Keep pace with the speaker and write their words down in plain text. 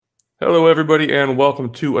Hello, everybody, and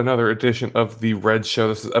welcome to another edition of The Red Show.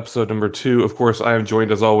 This is episode number 2. Of course, I am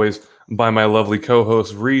joined, as always, by my lovely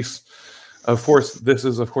co-host, Reese. Of course, this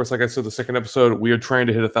is, like I said, the second episode. We are trying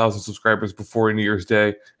to hit 1,000 subscribers before New Year's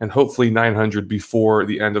Day, and hopefully 900 before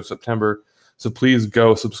the end of September. So please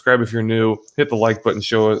go subscribe if you're new. Hit the like button.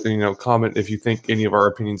 Show us, comment if you think any of our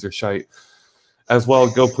opinions are shite. As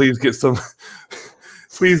well, please get some...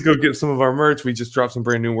 Please go get some of our merch. We just dropped some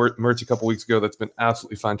brand new merch a couple weeks ago that's been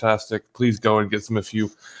absolutely fantastic. Please go and get some if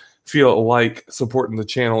you feel like supporting the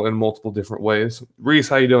channel in multiple different ways. Reese,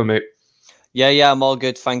 how you doing, mate? Yeah, I'm all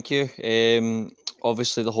good, thank you.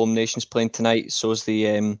 Obviously, the home nation's playing tonight, so is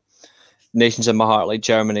the nations in my heart, like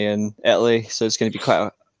Germany and Italy. So it's going to be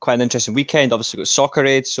quite an interesting weekend. Obviously, we've got Soccer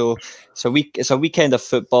Aid, so it's a weekend of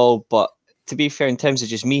football. But to be fair, in terms of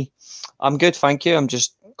just me, I'm good, thank you. I'm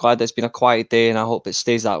just glad it's been a quiet day, and I hope it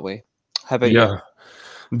stays that way. How about you?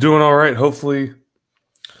 I'm doing all right. Hopefully,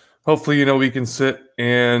 we can sit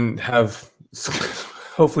and have.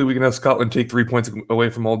 Hopefully, we can have Scotland take 3 points away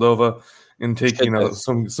from Moldova and take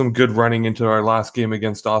some good running into our last game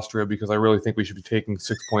against Austria, because I really think we should be taking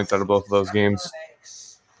 6 points out of both of those games.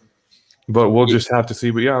 But we'll just have to see.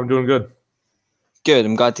 But yeah, I'm doing good. Good.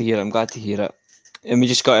 I'm glad to hear it. And we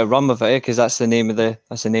just got to run with it, because that's the name of the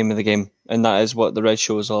game, and that is what the Red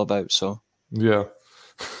Show is all about. So yeah.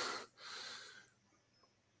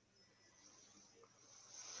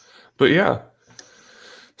 But yeah.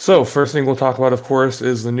 So first thing we'll talk about, of course,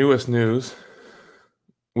 is the newest news,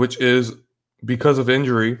 which is, because of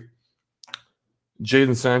injury,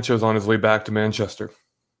 Jadon Sancho is on his way back to Manchester,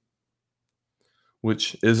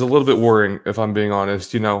 which is a little bit worrying, if I'm being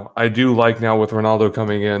honest. I do like now with Ronaldo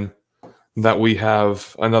coming in that we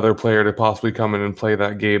have another player to possibly come in and play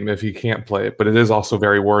that game if he can't play it. But it is also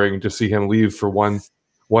very worrying to see him leave for one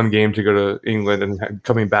game to go to England and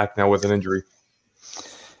coming back now with an injury.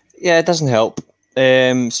 Yeah, it doesn't help.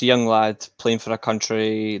 It's a young lad playing for a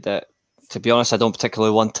country that, to be honest, I don't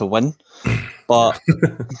particularly want to win. But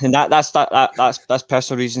and that's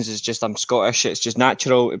personal reasons. It's just I'm Scottish. It's just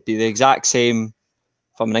natural. It'd be the exact same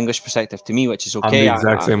from an English perspective to me, which is okay. I'm the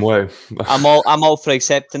exact same way. I'm all for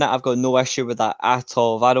accepting it. I've got no issue with that at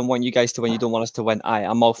all. If I don't want you guys to win, you don't want us to win.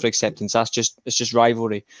 I'm all for acceptance. It's just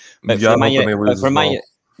rivalry. But from a Man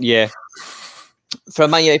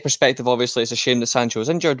United perspective, obviously it's a shame that Sancho is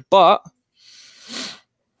injured, but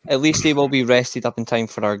at least he will be rested up in time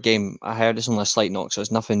for our game. I heard it's only a slight knock, so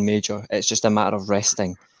it's nothing major. It's just a matter of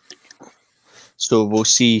resting. So we'll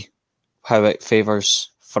see how it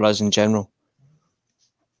favours for us in general.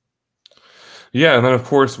 Yeah, and then, of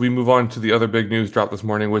course, we move on to the other big news drop this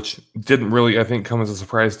morning, which didn't really, I think, come as a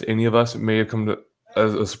surprise to any of us. It may have come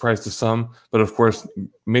as a surprise to some, but, of course,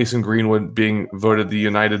 Mason Greenwood being voted the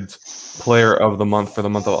United Player of the Month for the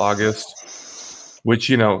month of August, which,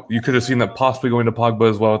 you could have seen that possibly going to Pogba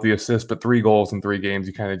as well with the assist, but 3 goals in 3 games,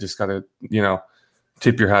 you kind of just got to,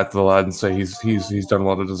 tip your hat to the lad and say he's done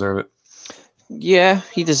well to deserve it. Yeah,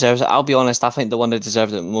 he deserves it. I'll be honest, I think the one that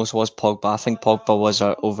deserved it most was Pogba. I think Pogba was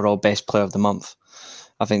our overall best player of the month.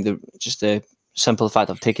 I think the simple fact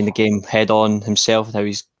of taking the game head on himself and how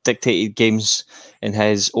he's dictated games in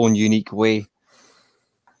his own unique way,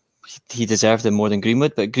 he deserved it more than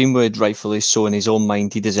Greenwood. But Greenwood, rightfully so, in his own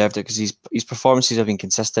mind, he deserved it because his performances have been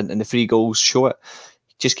consistent and the 3 goals show it.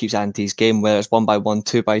 He just keeps adding to his game, whether it's 1x1,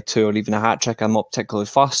 2x2, or even a hat-trick. I'm not particularly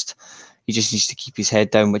fussed. He just needs to keep his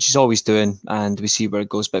head down, which he's always doing, and we see where it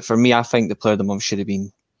goes. But for me, I think the player of the month should have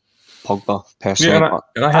been Pogba, personally. Yeah,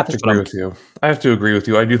 and I have to agree with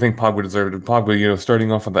you. I do think Pogba deserved it. Pogba,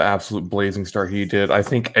 starting off with the absolute blazing start he did, I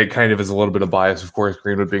think it kind of is a little bit of bias, of course,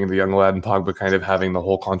 Greenwood being the young lad and Pogba kind of having the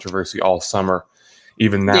whole controversy all summer.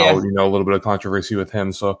 Even now, a little bit of controversy with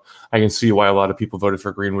him. So I can see why a lot of people voted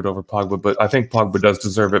for Greenwood over Pogba. But I think Pogba does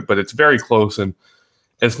deserve it, but it's very close, and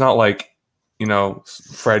it's not like,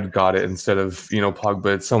 Fred got it instead of,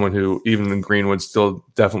 Pogba. It's someone who, even in Greenwood, still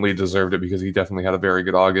definitely deserved it because he definitely had a very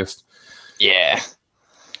good August. Yeah,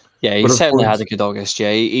 he certainly had a good August.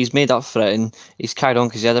 Yeah, he's made up for it, and he's carried on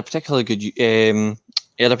because he had a particularly good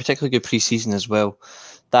pre-season as well.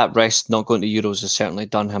 That rest not going to Euros has certainly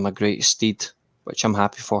done him a great steed, which I'm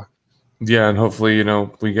happy for. Yeah, and hopefully,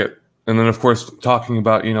 we get. And then, of course, talking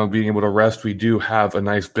about, being able to rest, we do have a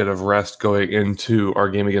nice bit of rest going into our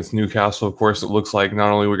game against Newcastle. Of course, it looks like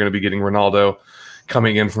not only we're going to be getting Ronaldo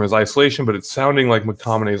coming in from his isolation, but it's sounding like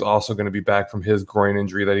McTominay is also going to be back from his groin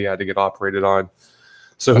injury that he had to get operated on.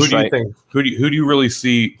 So who do you think? Who do you really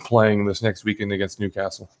see playing this next weekend against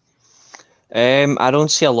Newcastle? I don't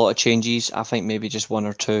see a lot of changes. I think maybe just 1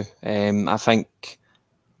 or 2. I think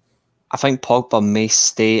Pogba may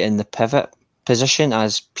stay in the pivot position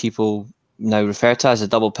as people now refer to as a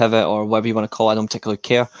double pivot or whatever you want to call it. I don't particularly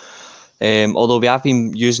care. Although we have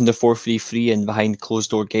been using the 4-3-3 in behind closed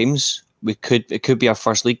door games, it could be our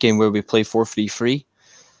first league game where we play 4-3-3.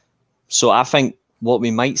 So I think what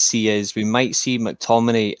we might see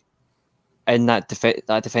McTominay in that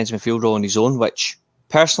defensive midfield role on his own, which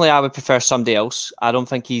personally I would prefer somebody else. I don't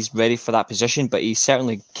think he's ready for that position, but he's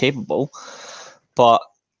certainly capable. But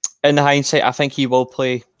in the hindsight, I think he will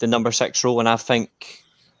play the number 6 role, and I think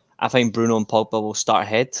Bruno and Pogba will start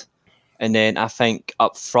ahead. And then I think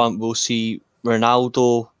up front we'll see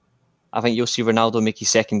Ronaldo. I think you'll see Ronaldo make his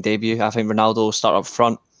second debut. I think Ronaldo will start up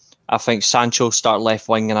front. I think Sancho start left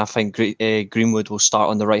wing, and I think Greenwood will start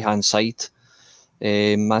on the right hand side.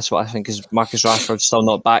 That's what I think. Is Marcus Rashford still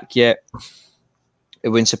not back yet? It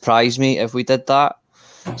wouldn't surprise me if we did that.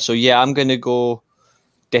 So yeah, I'm going to go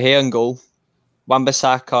De Gea in goal,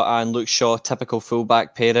 Wan-Bissaka and Luke Shaw, typical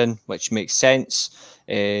fullback pairing, which makes sense.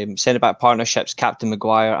 Centre-back partnerships, Captain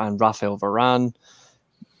Maguire and Raphael Varane.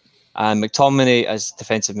 And McTominay as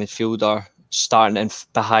defensive midfielder, starting in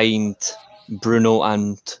behind Bruno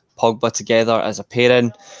and Pogba together as a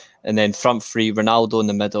pairing. And then front three, Ronaldo in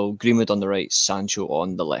the middle, Greenwood on the right, Sancho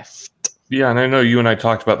on the left. Yeah, and I know you and I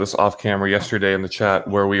talked about this off camera yesterday in the chat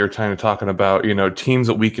where we were kind of talking about, teams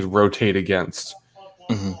that we could rotate against.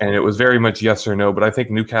 Mm-hmm. And it was very much yes or no, but I think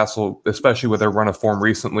Newcastle, especially with their run of form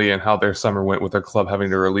recently and how their summer went with their club having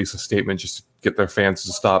to release a statement just to get their fans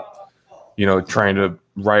to stop, trying to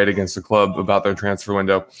riot against the club about their transfer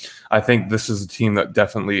window. I think this is a team that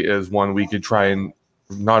definitely is one we could try and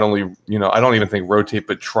not only, I don't even think rotate,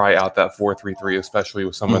 but try out that 4-3-3, especially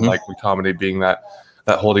with someone like McTominay being that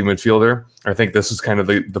holding midfielder. I think this is kind of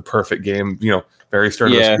the perfect game, very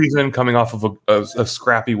start of the season, coming off of a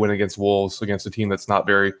scrappy win against Wolves, against a team that's not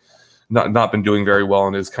been doing very well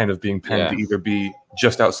and is kind of being penned to either be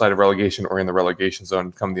just outside of relegation or in the relegation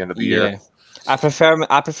zone come the end of the year. I prefer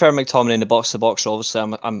McTominay in the box to box. Obviously,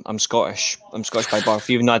 I'm Scottish. I'm Scottish by birth,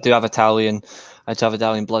 even though I do have Italian. I do have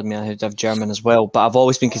Italian blood, man. I do have German as well. But I've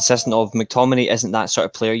always been consistent of McTominay isn't that sort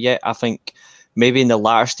of player yet. I think maybe in the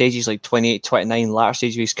latter stages, like 28, 29, latter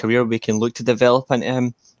stage of his career, we can look to develop into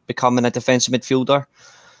him becoming a defensive midfielder.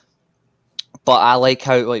 But I like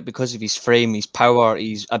how, because of his frame, his power,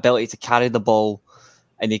 his ability to carry the ball,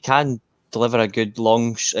 and he can deliver a good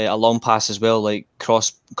long pass as well, like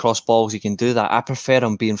cross balls. He can do that. I prefer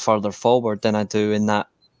him being further forward than I do in that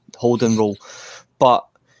holding role. But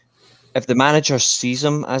if the manager sees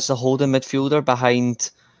him as the holding midfielder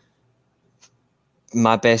behind,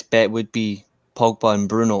 my best bet would be Pogba and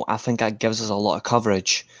Bruno. I think that gives us a lot of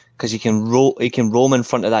coverage because he can roam in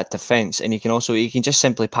front of that defence, and he can just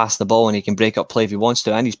simply pass the ball and he can break up play if he wants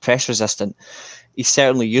to, and he's press resistant. He's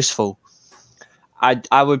certainly useful.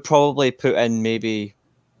 I would probably put in maybe,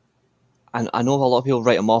 and I know a lot of people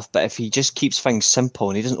write him off, but if he just keeps things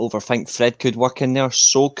simple and he doesn't overthink, Fred could work in there.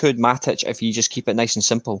 So could Matic if you just keep it nice and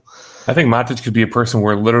simple. I think Matic could be a person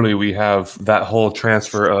where literally we have that whole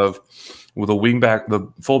transfer of with the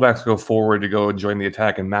fullbacks go forward to go and join the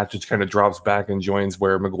attack, and Matic kind of drops back and joins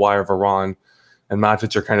where Maguire, Varane, and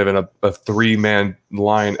Matic are kind of in a 3-man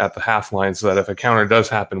line at the half line, so that if a counter does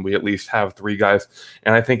happen, we at least have 3 guys.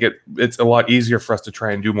 And I think it's a lot easier for us to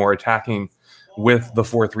try and do more attacking with the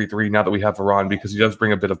 4-3-3 now that we have Varane, because he does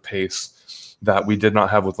bring a bit of pace that we did not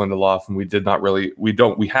have with Lindelof, and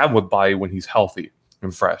we have with Bailly when he's healthy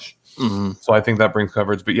and fresh. Mm-hmm. So I think that brings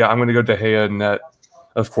coverage. But yeah, I'm going to go De Gea in net.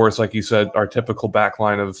 Of course, like you said, our typical back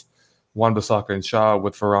line of Wan-Bissaka and Shaw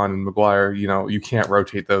with Varane and Maguire, you can't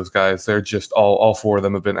rotate those guys. They're just all 4 of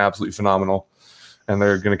them have been absolutely phenomenal, and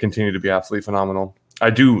they're going to continue to be absolutely phenomenal. I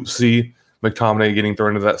do see McTominay getting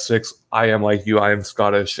thrown into that 6. I am like you. I am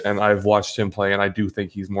Scottish, and I've watched him play, and I do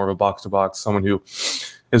think he's more of a box-to-box, someone who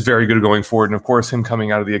is very good going forward. And, of course, him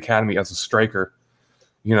coming out of the academy as a striker,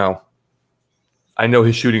 I know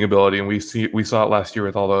his shooting ability, and we saw it last year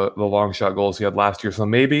with all the long shot goals he had last year. So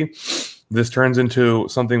maybe this turns into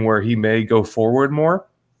something where he may go forward more,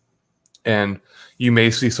 and you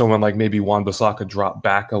may see someone like maybe Wan-Bissaka drop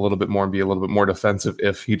back a little bit more and be a little bit more defensive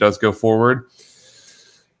if he does go forward,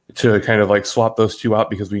 to kind of like swap those 2 out,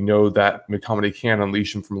 because we know that McTominay can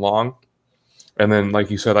unleash him from long. And then,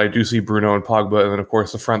 like you said, I do see Bruno and Pogba, and then, of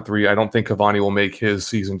course, the front 3. I don't think Cavani will make his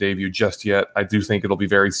season debut just yet. I do think it'll be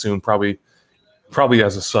very soon, probably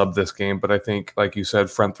as a sub this game, but I think, like you said,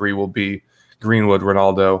 front 3 will be Greenwood,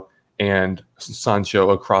 Ronaldo, and Sancho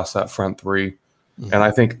across that front 3. Mm-hmm. And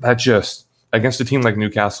I think that just, against a team like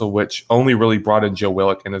Newcastle, which only really brought in Joe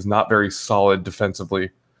Willock and is not very solid defensively,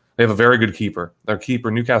 they have a very good keeper.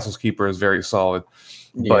 Newcastle's keeper is very solid,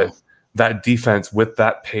 but that defense with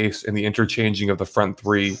that pace and the interchanging of the front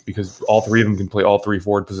 3, because all 3 of them can play all 3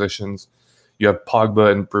 forward positions, You have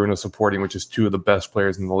Pogba and Bruno supporting, which is two of the best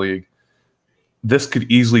players in the league. This could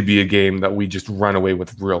easily be a game that we just run away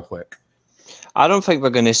with real quick. I don't think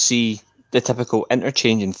we're going to see the typical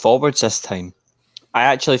interchange in forwards this time. I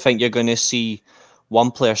actually think you're going to see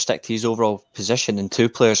one player stick to his overall position and two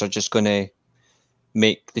players are just going to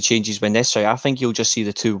make the changes when necessary. I think you'll just see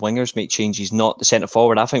the two wingers make changes, not the centre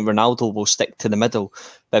forward. I think Ronaldo will stick to the middle,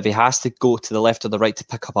 but if he has to go to the left or the right to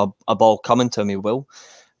pick up a ball coming to him, he will.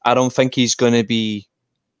 I don't think he's going to be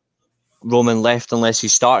roaming left unless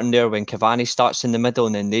he's starting there when Cavani starts in the middle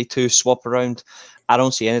and then they two swap around. I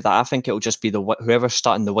don't see any of that. I think it'll just be whoever's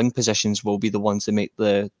starting the wing positions will be the ones that make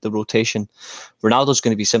the rotation. Ronaldo's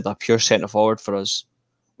going to be simply a pure centre forward for us,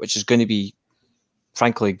 which is going to be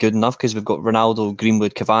frankly good enough because we've got Ronaldo,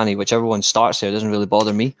 Greenwood, Cavani, whichever one starts there doesn't really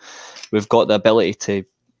bother me. We've got the ability to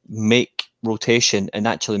make rotation and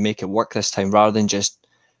actually make it work this time rather than just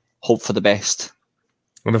hope for the best.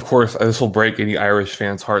 And of course, this will break any Irish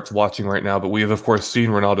fans' hearts watching right now, but we have, of course,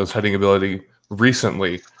 seen Ronaldo's heading ability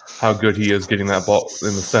recently, how good he is getting that ball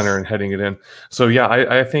in the center and heading it in. So, yeah,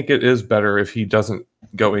 I think it is better if he doesn't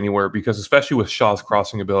go anywhere because especially with Shaw's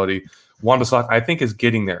crossing ability, Wan-Bissaka, I think, is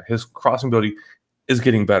getting there. His crossing ability is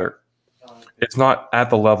getting better. It's not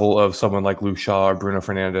at the level of someone like Luke Shaw or Bruno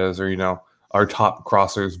Fernandes or, our top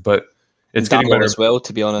crossers, but it's getting better as well,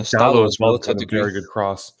 to be honest. Dallo as well had a very good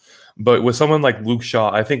cross. But with someone like Luke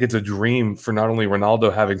Shaw, I think it's a dream for not only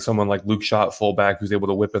Ronaldo having someone like Luke Shaw at fullback who's able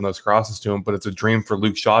to whip in those crosses to him, but it's a dream for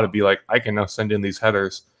Luke Shaw to be like, I can now send in these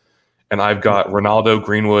headers, and I've got Ronaldo,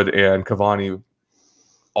 Greenwood, and Cavani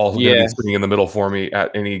all going to be sitting in the middle for me at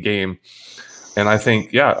any game. And I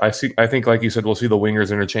think, I think, like you said, we'll see the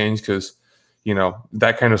wingers interchange because,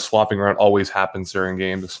 that kind of swapping around always happens during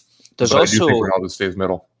games. I do think Ronaldo stays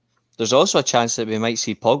middle. There's also a chance that we might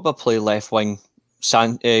see Pogba play left wing,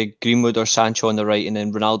 Greenwood or Sancho on the right, and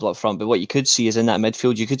then Ronaldo up front. But what you could see is in that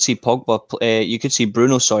midfield, you could see you could see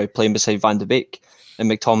Bruno, playing beside Van de Beek and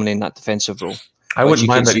McTominay in that defensive role. I wouldn't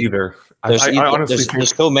mind that either.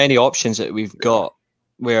 There's so many options that we've got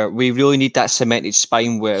where we really need that cemented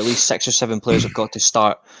spine where at least 6 or 7 players have got to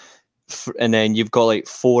start, and then you've got like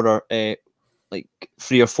 3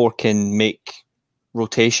 or 4 can make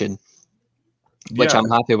rotation, which I'm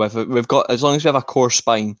happy with. We've got, as long as we have a core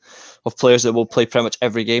spine of players that will play pretty much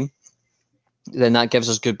every game, then that gives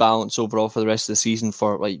us good balance overall for the rest of the season.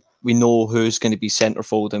 For we know who's going to be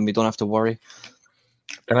centerfold and we don't have to worry.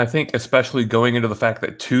 And I think especially going into the fact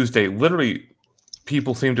that Tuesday, literally,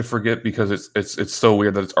 people seem to forget because it's so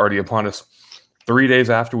weird that it's already upon us. 3 days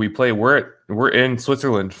after we play, we're in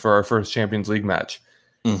Switzerland for our first Champions League match.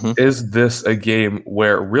 Mm-hmm. Is this a game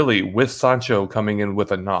where really, with Sancho coming in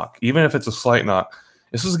with a knock, even if it's a slight knock,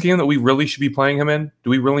 this is a game that we really should be playing him in?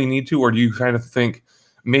 Do we really need to? Or do you kind of think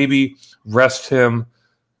maybe rest him,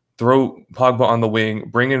 throw Pogba on the wing,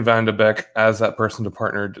 bring in Van de Beek as that person to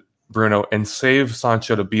partner Bruno, and save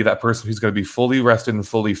Sancho to be that person who's going to be fully rested and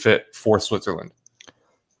fully fit for Switzerland?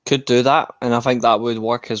 Could do that, and I think that would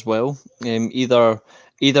work as well. Either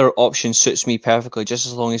option suits me perfectly, just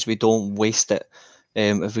as long as we don't waste it.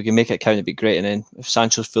 If we can make it count, it'd be great. And then if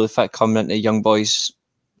Sancho's fully fit coming into young boys,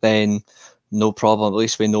 then no problem. At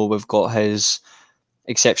least we know we've got his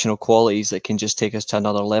exceptional qualities that can just take us to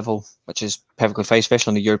another level, which is perfectly fine,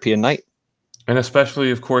 especially on a European night. And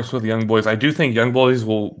especially, of course, with young boys. I do think young boys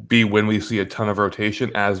will be when we see a ton of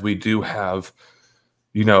rotation, as we do have,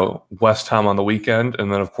 West Ham on the weekend.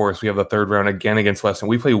 And then, of course, we have the third round again against West Ham.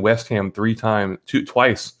 We play West Ham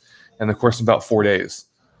twice, and of course, about 4 days.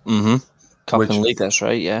 Mm-hmm. Cup and league, that's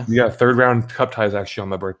right, yeah. Yeah, third round cup tie is actually on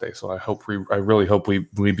my birthday, so I really hope we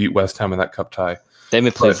beat West Ham in that cup tie. Then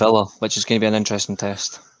we play Villa, which is going to be an interesting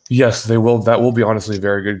test. Yes, they will. That will be honestly a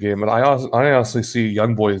very good game. But I honestly see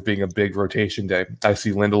young boys being a big rotation day. I see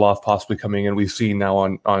Lindelof possibly coming in. We've seen now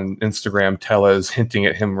on Instagram, Tellez hinting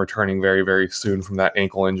at him returning very, very soon from that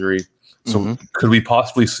ankle injury. So could we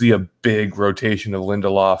possibly see a big rotation of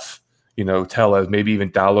Lindelof, Tellez, maybe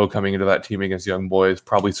even Dallo coming into that team against young boys,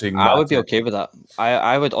 probably seeing... I would be okay with that.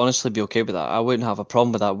 I would honestly be okay with that. I wouldn't have a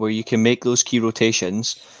problem with that, where you can make those key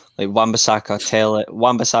rotations, like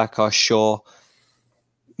Wan-Bissaka, Shaw,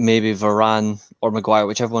 maybe Varane or Maguire,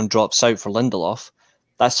 whichever one drops out for Lindelof.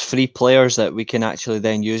 That's 3 players that we can actually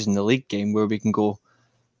then use in the league game, where we can go,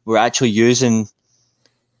 we're actually using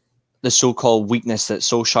the so-called weakness that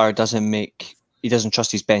Solskjaer doesn't make. He doesn't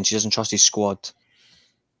trust his bench. He doesn't trust his squad.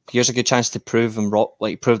 Here's a good chance to prove them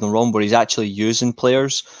wrong, where he's actually using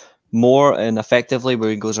players more and effectively, where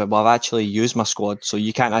he goes, right, well, I've actually used my squad, so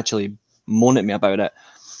you can't actually moan at me about it.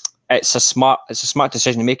 It's a smart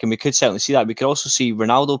decision to make, and we could certainly see that. We could also see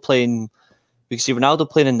Ronaldo playing. We could see Ronaldo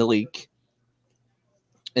playing in the league,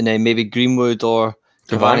 and then maybe Greenwood or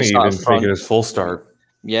Cavani Cavani start even up front. taking his full start.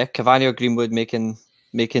 Yeah, Cavani or Greenwood making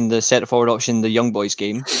the centre forward option the young boys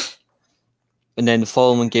game, and then the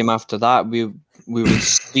following game after that, we would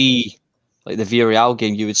see like the Villarreal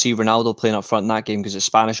game. You would see Ronaldo playing up front in that game because it's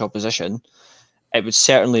Spanish opposition. It would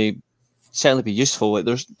certainly be useful. Like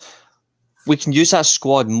we can use that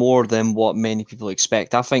squad more than what many people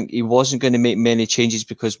expect. I think he wasn't going to make many changes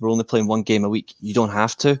because we're only playing one game a week. You don't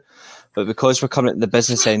have to, but because we're coming at the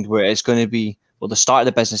business end where it's going to be the start of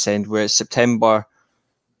the business end where it's September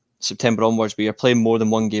onwards, where you're playing more than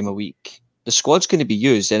one game a week, the squad's going to be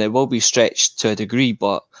used and it will be stretched to a degree,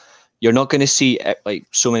 but you're not going to see like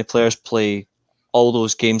so many players play all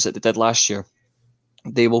those games that they did last year.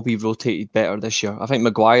 They will be rotated better this year. I think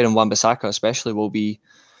Maguire and Wan-Bissaka especially will be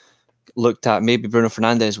looked at. Maybe Bruno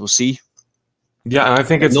Fernandes, we'll see. Yeah, and I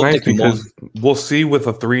think it's nice because we'll see with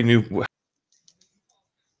the 3 new...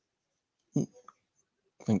 I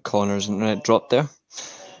think Connor's internet dropped there.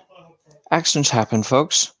 Accidents happen,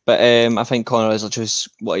 folks. But I think Connor is just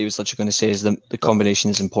what he was literally going to say is the combination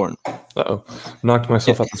is important. Uh-oh. Knocked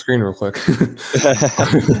myself off the screen real quick.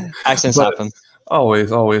 Accidents happen.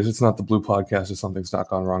 Always. It's not the Blue Podcast if something's not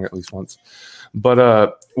gone wrong at least once.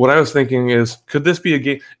 But what I was thinking is, could this be a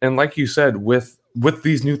game? And like you said, with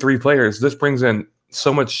these new 3 players, this brings in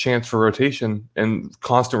so much chance for rotation and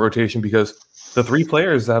constant rotation because the 3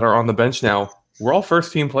 players that are on the bench now were all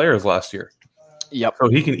first-team players last year. Yep. So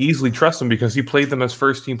he can easily trust them because he played them as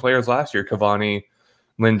first-team players last year. Cavani,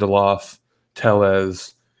 Lindelof,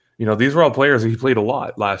 Tellez. These were all players that he played a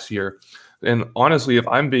lot last year. And honestly, if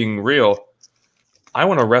I'm being real, I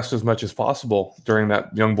want to rest as much as possible during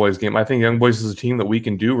that Young Boys game. I think Young Boys is a team that we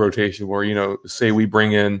can do rotation where, say we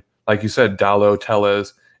bring in, like you said, Dalot,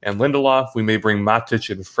 Tellez, and Lindelof. We may bring Matic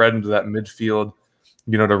and Fred into that midfield,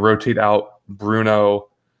 to rotate out Bruno.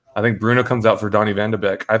 I think Bruno comes out for Donny van de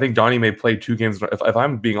Beek. I think Donny may play 2 games. If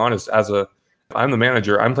I'm being honest, if I'm the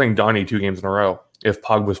manager, I'm playing Donny 2 games in a row. If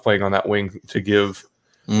Pogba's playing on that wing to give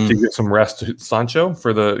some rest to Sancho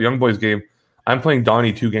for the Young Boys game, I'm playing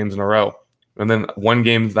Donny 2 games in a row. And then one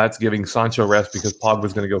game that's giving Sancho rest because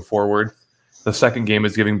Pogba's going to go forward. The second game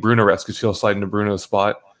is giving Bruno rest because he'll slide into Bruno's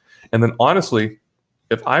spot. And then honestly,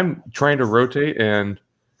 if I'm trying to rotate and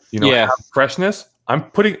have freshness,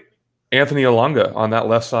 I'm putting Anthony Elanga on that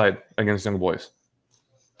left side against Young Boys.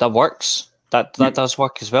 That works. That does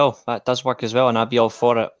work as well. That does work as well, and I'd be all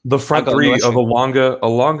for it. The front 3 of Elanga,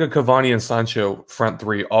 Cavani, and Sancho, front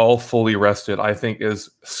 3, all fully rested, I think is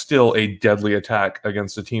still a deadly attack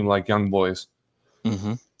against a team like Young Boys.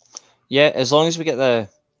 Mm-hmm. Yeah, as long as we get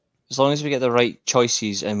the right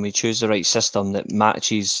choices and we choose the right system that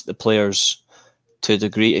matches the players to a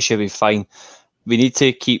degree, it should be fine. We need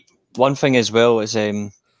to keep one thing as well is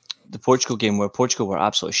the Portugal game where Portugal were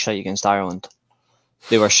absolutely shite against Ireland.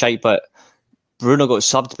 They were shite, but Bruno got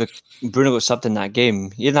subbed in that game.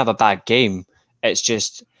 He didn't have a bad game. It's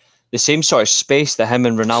just the same sort of space that him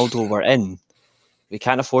and Ronaldo were in. We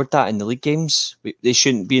can't afford that in the league games. They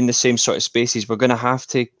shouldn't be in the same sort of spaces. We're going to have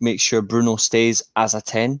to make sure Bruno stays as a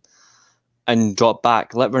 10 and drop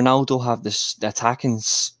back. Let Ronaldo have the attacking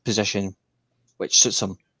position, which suits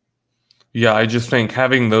him. Yeah, I just think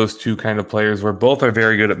having those 2 kind of players where both are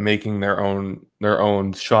very good at making their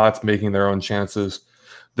own shots, making their own chances,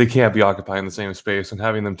 they can't be occupying the same space, and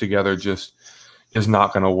having them together just is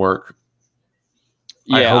not going to work.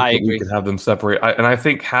 Yeah, I agree. We can have them separate. I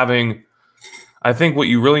think what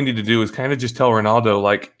you really need to do is kind of just tell Ronaldo,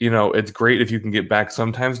 like, it's great if you can get back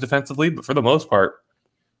sometimes defensively, but for the most part,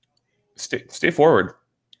 stay forward.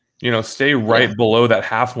 Stay right below that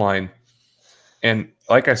half line. And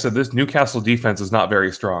like I said, this Newcastle defense is not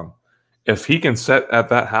very strong. If he can set at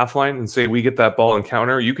that half line and say we get that ball and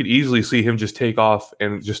counter, you could easily see him just take off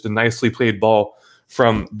and just a nicely played ball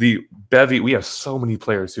from the bevy. We have so many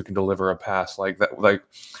players who can deliver a pass like that,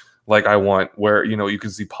 like I want, where you can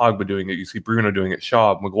see Pogba doing it, you see Bruno doing it,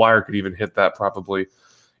 Shaw, Maguire could even hit that probably.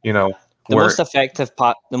 The most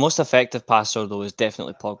effective passer though is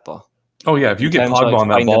definitely Pogba. Oh yeah, if you get Pogba on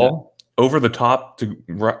that ball over the top to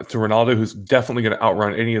Ronaldo, who's definitely going to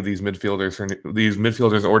outrun any of these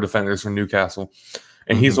midfielders or defenders from Newcastle,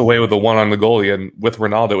 and he's away with the one on the goalie, and with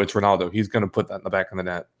Ronaldo, it's Ronaldo. He's going to put that in the back of the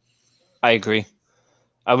net. I agree.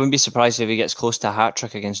 I wouldn't be surprised if he gets close to a hat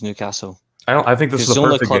trick against Newcastle. I think this is the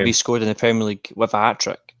only perfect club game. He scored in the Premier League with a hat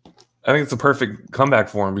trick. I think it's a perfect comeback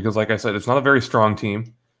for him because, like I said, it's not a very strong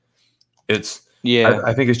team. I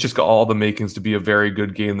think it's just got all the makings to be a very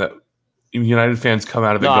good game that United fans come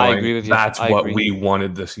out of it going, I agree with you. That's what we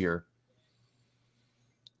wanted this year.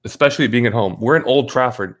 Especially being at home. We're in Old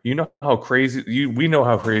Trafford. You know how crazy we know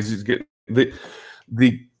how crazy it's get. The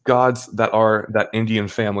gods that are that Indian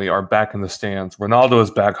family are back in the stands. Ronaldo is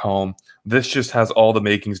back home. This just has all the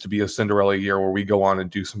makings to be a Cinderella year where we go on and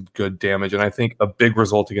do some good damage. And I think a big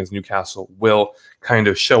result against Newcastle will kind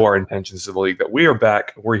of show our intentions to the league that we are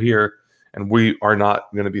back, we're here, and we are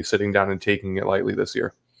not going to be sitting down and taking it lightly this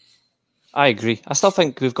year. I agree. I still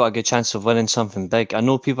think we've got a good chance of winning something big. I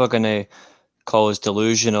know people are going to call us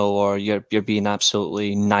delusional, or you're being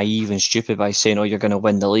absolutely naive and stupid by saying, "Oh, you're going to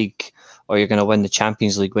win the league, or you're going to win the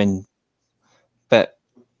Champions League win." But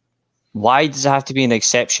why does it have to be an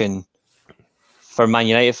exception for Man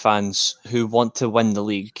United fans who want to win the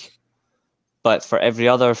league, but for every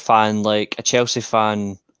other fan, like a Chelsea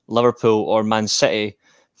fan, Liverpool, or Man City,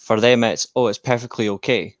 for them it's perfectly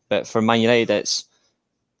okay. But for Man United, it's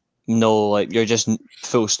no, like you're just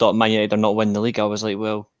full stop. Man United are not winning the league. I was like,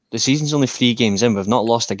 well, the season's only 3 games in. We've not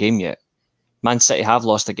lost a game yet. Man City have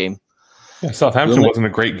lost a game. Yeah, Southampton wasn't a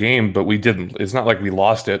great game, but we didn't. It's not like we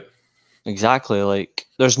lost it. Exactly. Like,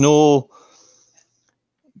 there's no.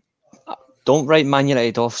 Don't write Man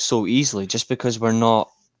United off so easily just because we're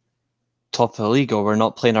not top of the league or we're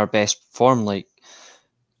not playing our best form. Like,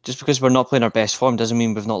 just because we're not playing our best form doesn't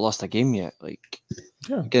mean we've not lost a game yet. Like,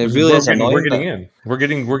 yeah, it really is annoying. We're getting in.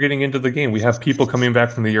 We're getting into the game. We have people coming back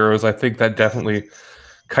from the Euros. I think that definitely,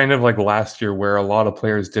 kind of like last year, where a lot of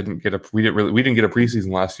players didn't get we didn't get a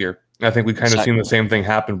preseason last year. I think we kind of seen the same thing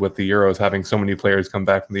happen with the Euros, having so many players come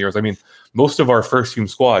back from the Euros. I mean, most of our first team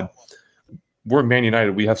squad, we're Man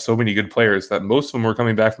United. We have so many good players that most of them were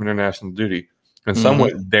coming back from international duty, and some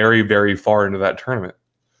went very, very far into that tournament.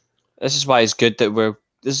 This is why it's good that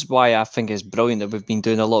this is why I think it's brilliant that we've been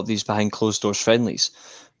doing a lot of these behind closed doors friendlies,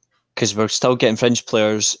 because we're still getting fringe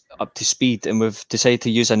players up to speed, and we've decided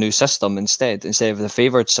to use a new system instead of the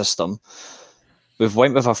favoured system. We've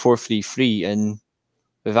went with a 4-3-3 and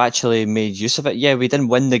we've actually made use of it. Yeah, we didn't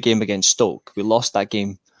win the game against Stoke. We lost that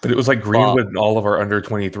game. But it was like Greenwood and all of our under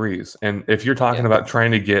 23s. And if you're talking about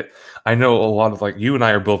trying to get, I know a lot of, like, you and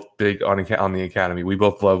I are both big on the academy. We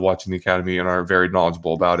both love watching the academy and are very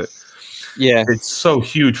knowledgeable about it. Yeah. It's so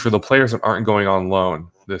huge for the players that aren't going on loan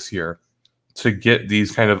this year to get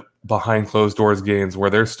these kind of behind closed doors games where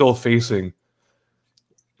they're still facing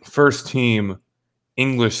first team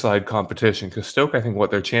English side competition. Because Stoke, I think,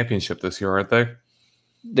 they're championship this year, aren't they?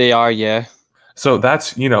 They are, yeah. So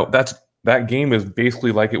that game is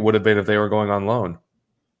basically like it would have been if they were going on loan.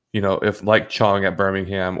 If like Chong at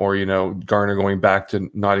Birmingham or, Garner going back to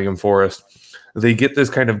Nottingham Forest, they get this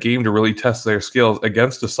kind of game to really test their skills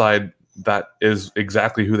against a side that is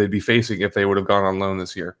exactly who they'd be facing if they would have gone on loan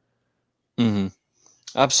this year. Mm-hmm.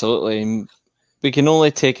 Absolutely. We can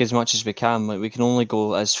only take as much as we can. Like, we can only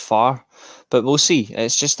go as far, but we'll see.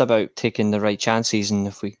 It's just about taking the right chances, and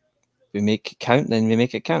if we make it count, then we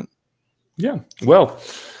make it count. Yeah. Well,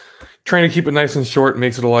 trying to keep it nice and short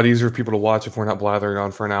makes it a lot easier for people to watch if we're not blathering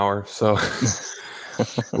on for an hour. So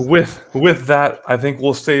with that, I think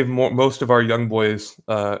we'll save most of our young boys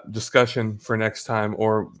discussion for next time,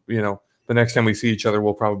 or the next time we see each other,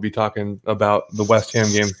 we'll probably be talking about the West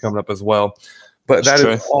Ham games coming up as well. But that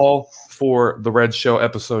is all for the Red Show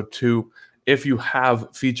episode 2. If you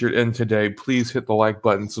have featured in today, please hit the like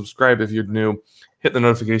button, subscribe if you're new, hit the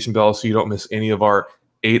notification bell so you don't miss any of our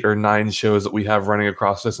 8 or 9 shows that we have running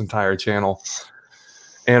across this entire channel.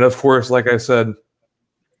 And of course, like I said,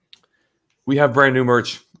 we have brand new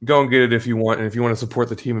merch. Go and get it if you want, and if you want to support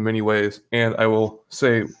the team in many ways. And I will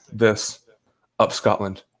say this: up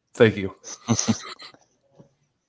Scotland. Thank you.